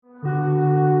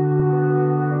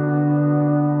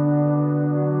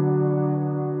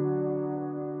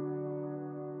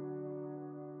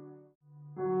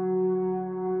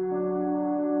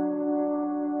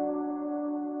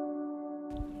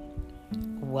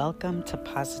welcome to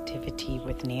Positivity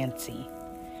with Nancy.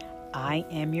 I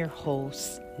am your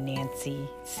host, Nancy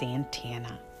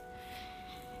Santana.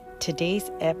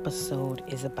 Today's episode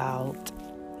is about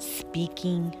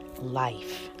speaking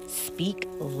life. Speak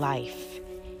life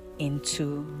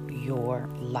into your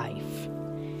life.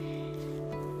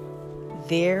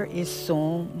 There is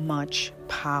so much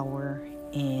power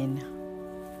in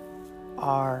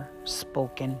our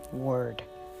spoken word.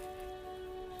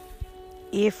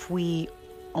 If we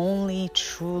only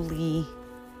truly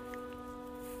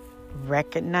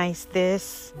recognize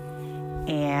this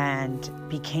and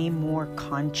became more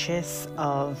conscious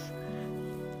of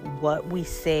what we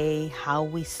say, how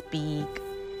we speak,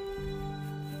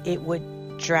 it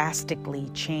would drastically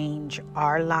change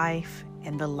our life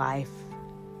and the life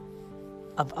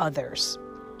of others.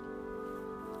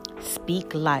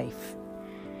 Speak life.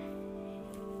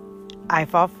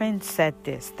 I've often said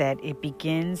this, that it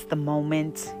begins the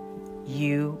moment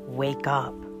you wake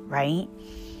up, right?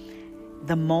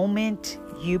 The moment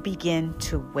you begin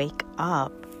to wake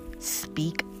up,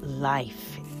 speak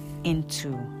life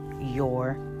into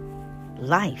your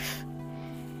life.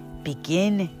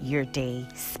 Begin your day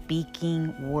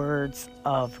speaking words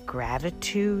of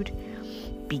gratitude.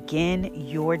 Begin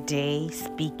your day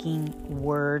speaking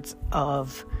words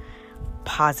of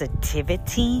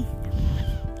positivity,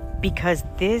 because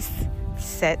this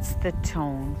sets the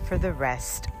tone for the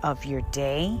rest of your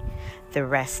day, the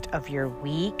rest of your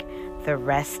week, the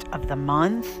rest of the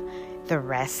month, the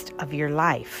rest of your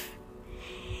life.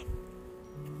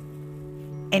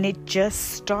 And it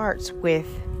just starts with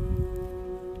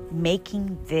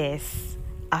making this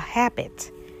a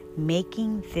habit,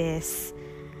 making this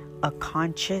a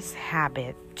conscious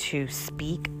habit to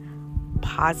speak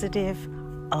positive,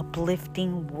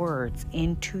 uplifting words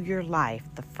into your life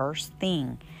the first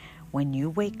thing when you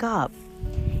wake up.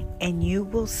 And you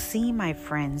will see, my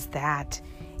friends, that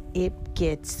it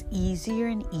gets easier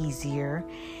and easier,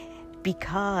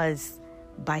 because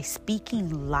by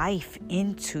speaking life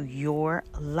into your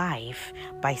life,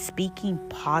 by speaking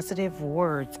positive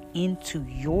words into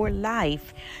your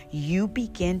life, you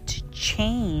begin to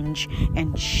change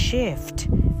and shift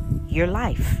your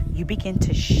life. You begin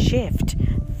to shift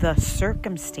the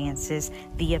circumstances,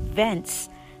 the events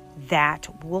that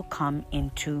will come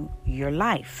into your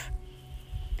life.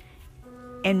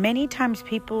 And many times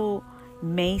people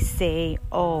may say,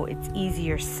 oh, it's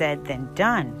easier said than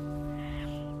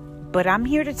done. But I'm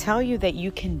here to tell you that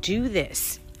you can do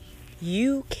this.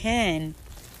 You can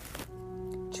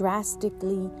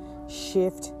drastically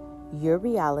shift your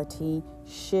reality,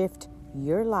 shift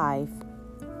your life,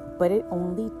 but it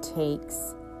only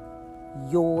takes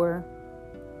your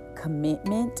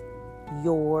commitment,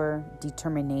 your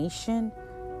determination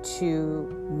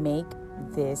to make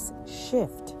this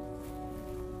shift.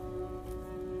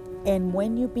 And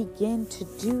when you begin to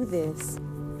do this,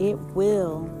 it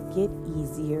will get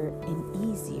easier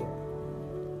and easier.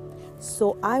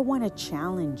 So I want to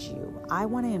challenge you. I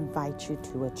want to invite you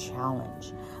to a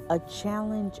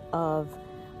challenge of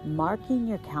marking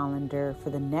your calendar for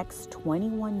the next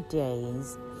 21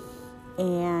 days.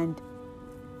 And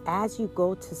as you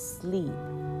go to sleep,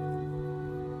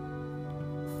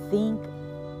 think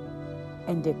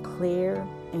and declare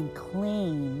and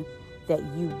claim that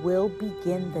you will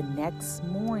begin the next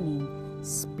morning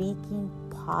speaking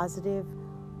positive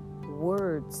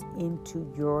words into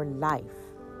your life.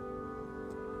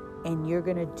 And you're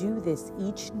going to do this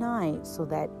each night so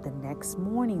that the next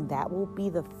morning, that will be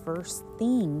the first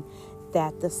thing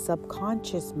that the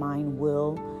subconscious mind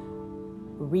will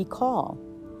recall.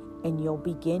 And you'll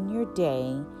begin your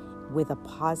day with a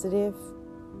positive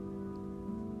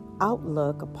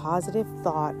outlook, a positive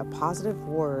thought, a positive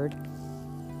word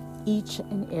each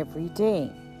and every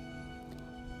day.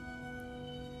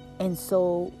 And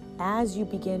so as you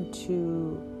begin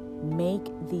to make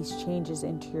these changes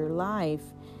into your life,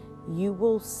 you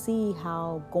will see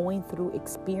how going through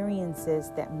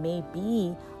experiences that may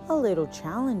be a little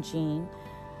challenging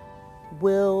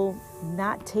will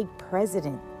not take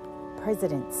precedence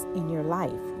in your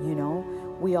life. You know,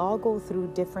 we all go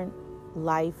through different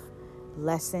life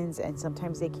lessons, and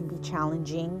sometimes they can be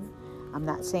challenging. I'm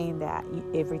not saying that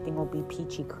everything will be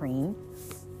peachy cream,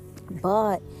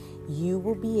 but you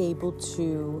will be able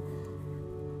to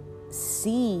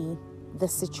see the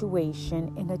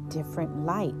situation in a different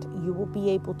light. You will be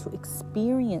able to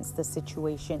experience the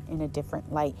situation in a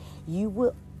different light. You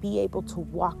will be able to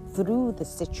walk through the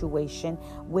situation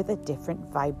with a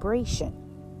different vibration.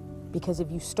 Because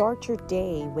if you start your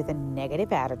day with a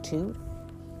negative attitude,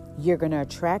 you're going to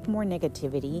attract more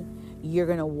negativity. You're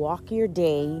going to walk your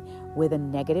day with a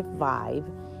negative vibe,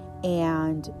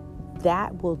 and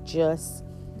that will just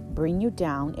bring you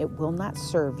down. It will not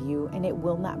serve you, and it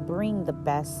will not bring the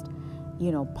best,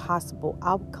 possible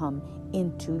outcome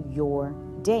into your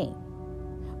day.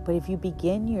 But if you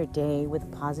begin your day with a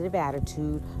positive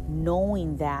attitude,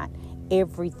 knowing that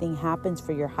everything happens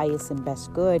for your highest and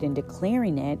best good, and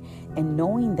declaring it, and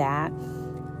knowing that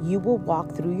you will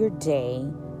walk through your day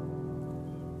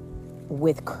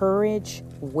with courage,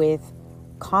 with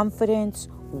confidence,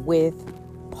 with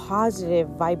positive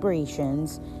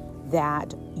vibrations,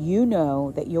 that you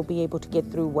know that you'll be able to get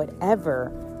through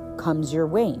whatever comes your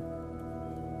way.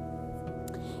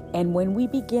 And when we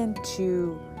begin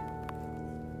to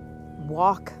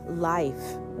walk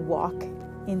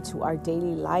into our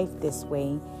daily life this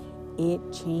way, it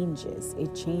changes.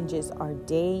 It changes our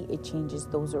day. It changes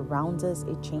those around us.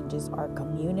 It changes our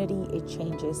community. It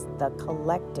changes the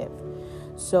collective.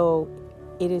 So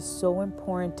it is so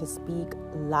important to speak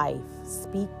life.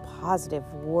 Speak positive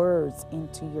words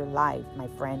into your life, my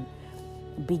friend.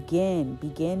 Begin.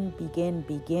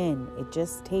 It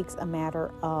just takes a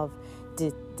matter of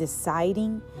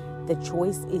deciding. The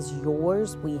choice is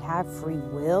yours. We have free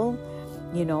will.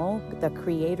 The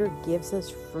Creator gives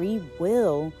us free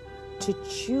will to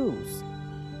choose.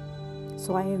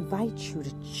 So I invite you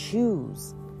to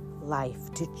choose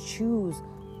life, to choose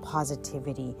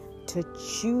positivity, to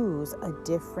choose a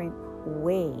different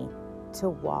way to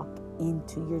walk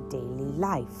into your daily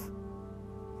life.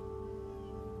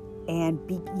 And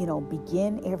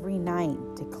begin every night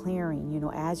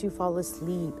declaring, as you fall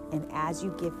asleep and as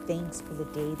you give thanks for the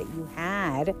day that you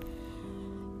had,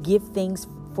 give thanks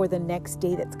for the next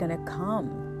day that's going to come.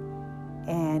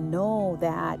 And know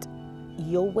that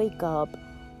you'll wake up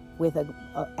with an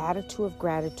attitude of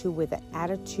gratitude, with an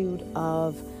attitude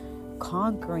of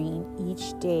conquering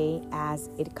each day as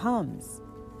it comes.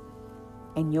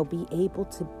 And you'll be able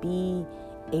to be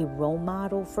a role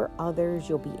model for others.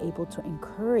 You'll be able to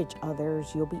encourage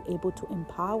others. You'll be able to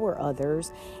empower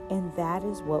others. And that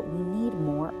is what we need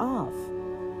more of.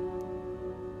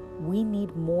 We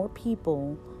need more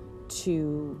people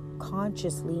to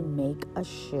consciously make a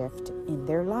shift in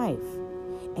their life.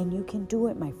 And you can do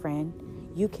it, my friend.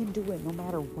 You can do it no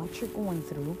matter what you're going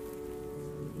through.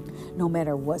 No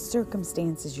matter what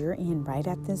circumstances you're in right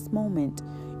at this moment,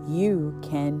 you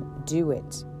can do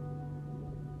it.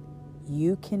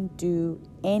 You can do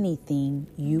anything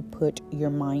you put your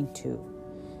mind to.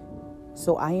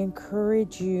 So I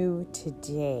encourage you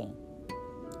today,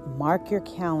 mark your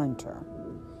calendar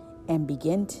and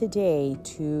begin today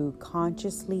to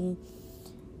consciously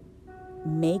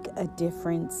make a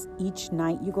difference each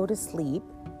night you go to sleep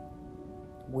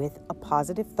with a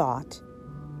positive thought,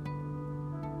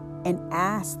 and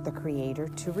ask the Creator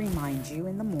to remind you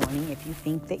in the morning if you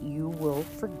think that you will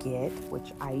forget,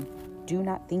 which I do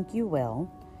not think you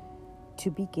will, to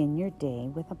begin your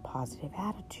day with a positive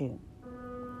attitude.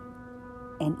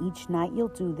 And each night you'll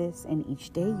do this, and each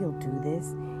day you'll do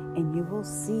this, and you will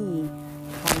see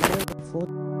how wonderful